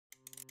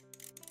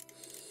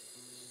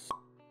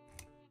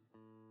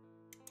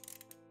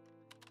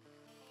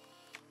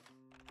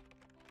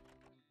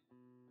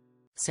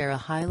Sarah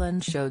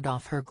Hyland showed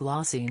off her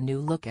glossy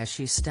new look as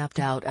she stepped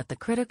out at the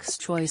Critics'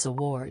 Choice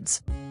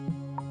Awards.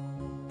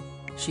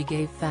 She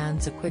gave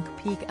fans a quick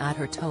peek at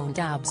her toned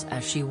abs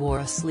as she wore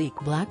a sleek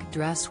black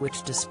dress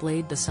which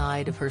displayed the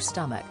side of her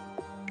stomach.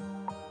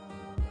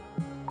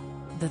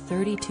 The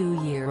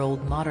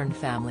 32-year-old Modern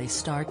Family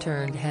star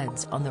turned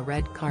heads on the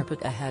red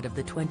carpet ahead of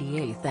the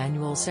 28th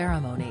annual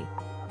ceremony.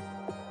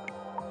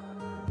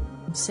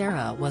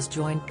 Sarah was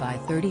joined by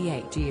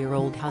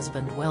 38-year-old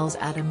husband Wells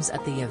Adams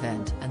at the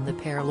event, and the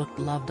pair looked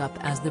loved up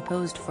as they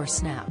posed for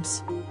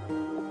snaps.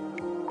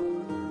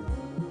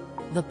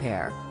 The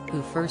pair,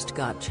 who first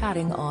got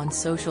chatting on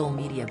social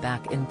media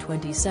back in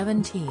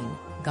 2017,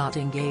 got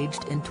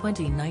engaged in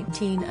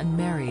 2019 and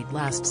married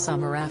last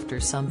summer after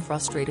some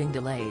frustrating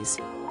delays.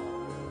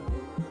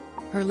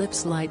 Her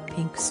lips light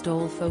pink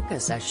stole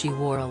focus as she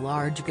wore a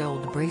large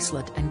gold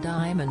bracelet and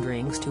diamond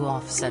rings to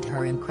offset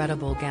her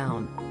incredible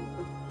gown.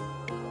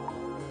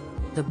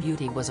 The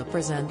beauty was a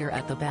presenter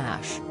at the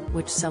Bash,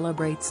 which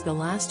celebrates the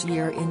last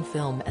year in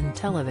film and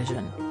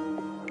television.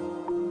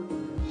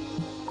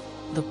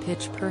 The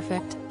Pitch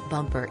Perfect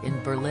bumper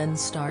in Berlin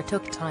star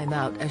took time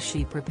out as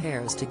she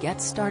prepares to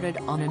get started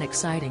on an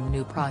exciting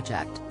new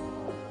project.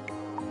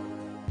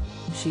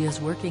 She is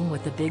working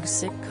with the Big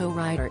Sick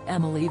co-writer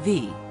Emily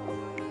V.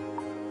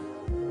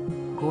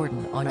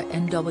 Gordon on a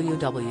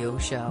NWW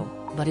show,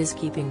 but is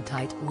keeping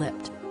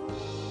tight-lipped.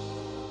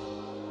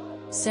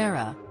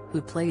 Sarah,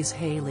 who plays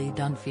Haley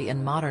Dunphy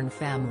in Modern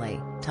Family,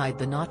 tied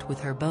the knot with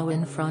her bow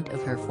in front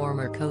of her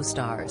former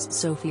co-stars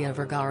Sofia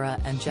Vergara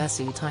and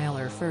Jesse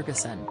Tyler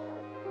Ferguson.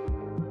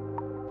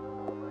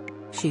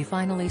 She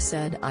finally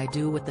said "I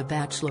do" with the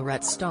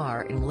Bachelorette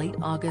star in late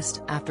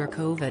August after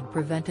COVID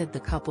prevented the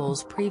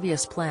couple's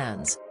previous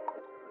plans.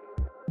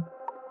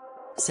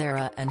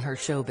 Sarah and her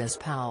showbiz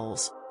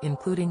pals,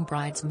 including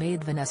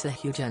bridesmaid Vanessa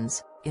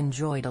Hudgens,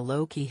 enjoyed a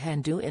low-key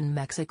hen-do in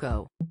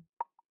Mexico.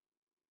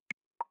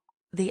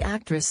 The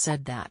actress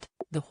said that,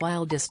 "The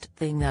wildest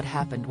thing that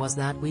happened was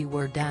that we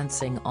were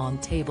dancing on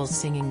tables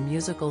singing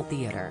musical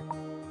theater."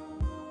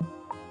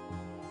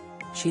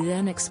 She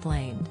then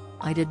explained,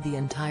 "I did the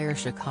entire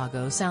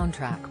Chicago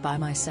soundtrack by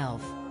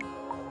myself."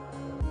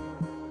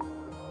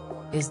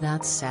 Is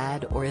that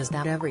sad or is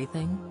that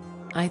everything?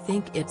 I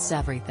think it's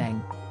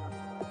everything.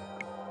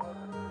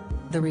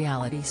 The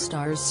reality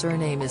star's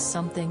surname is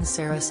something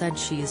Sarah said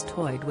she's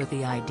toyed with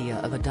the idea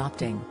of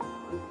adopting.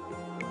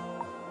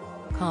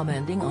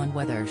 Commenting on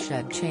whether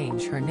she'd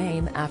change her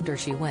name after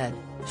she wed,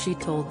 she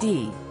told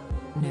E!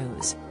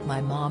 News, "My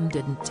mom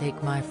didn't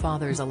take my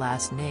father's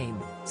last name,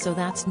 so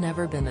that's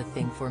never been a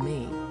thing for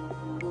me.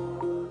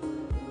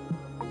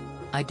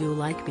 I do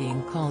like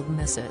being called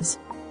Mrs.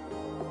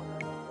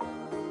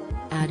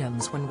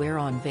 Adams when we're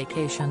on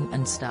vacation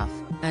and stuff,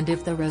 and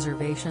if the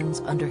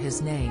reservation's under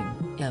his name,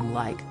 I'm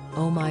like,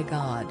 oh my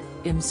god,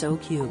 I'm so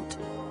cute.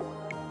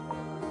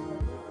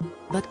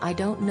 But I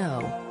don't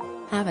know.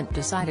 Haven't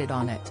decided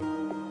on it."